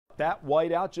that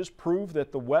whiteout just proved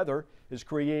that the weather is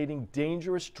creating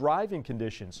dangerous driving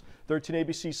conditions. 13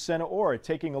 ABC's Sanaa Orra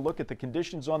taking a look at the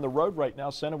conditions on the road right now.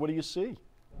 Sanaa, what do you see?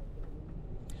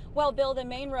 Well, Bill, the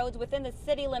main roads within the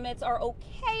city limits are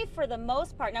okay for the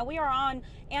most part. Now, we are on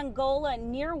Angola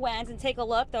near Wenz, and take a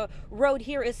look. The road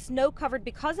here is snow covered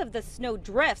because of the snow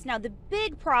drifts. Now, the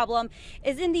big problem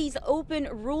is in these open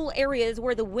rural areas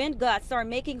where the wind gusts are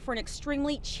making for an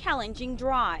extremely challenging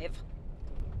drive.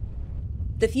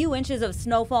 The few inches of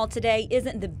snowfall today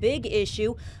isn't the big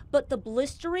issue, but the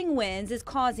blistering winds is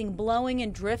causing blowing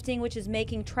and drifting, which is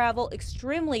making travel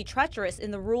extremely treacherous in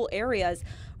the rural areas.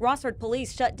 Rossford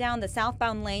police shut down the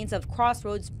southbound lanes of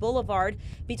Crossroads Boulevard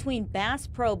between Bass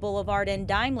Pro Boulevard and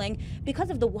Dimeling because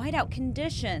of the whiteout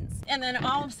conditions. And then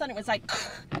all of a sudden it was like,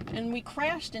 and we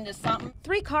crashed into something.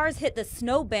 3 cars hit the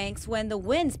snowbanks when the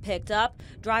winds picked up.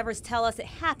 Drivers tell us it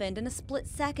happened in a split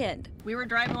second. We were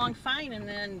driving along fine, and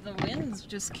then the winds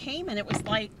just came, and it was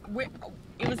like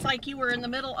you were in the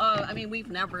middle of, I mean, we've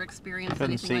never experienced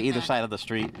Couldn't anything see like either that. side of the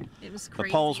street. It was crazy.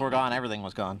 The poles were gone, everything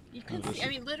was gone. You couldn't see, I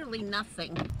mean, literally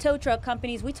nothing. Tow truck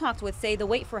companies we talked with say the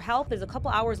wait for help is a couple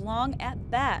hours long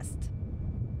at best.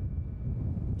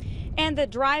 And the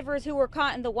drivers who were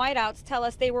caught in the whiteouts tell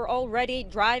us they were already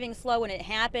driving slow when it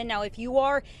happened. Now, if you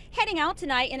are heading out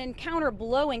tonight and encounter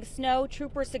blowing snow,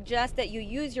 troopers suggest that you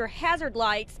use your hazard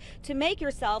lights to make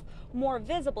yourself more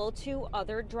visible to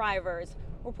other drivers.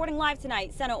 Reporting live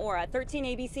tonight, Sanaa Orra, 13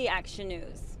 ABC Action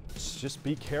News. Just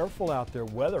be careful out there.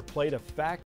 Weather played a factor.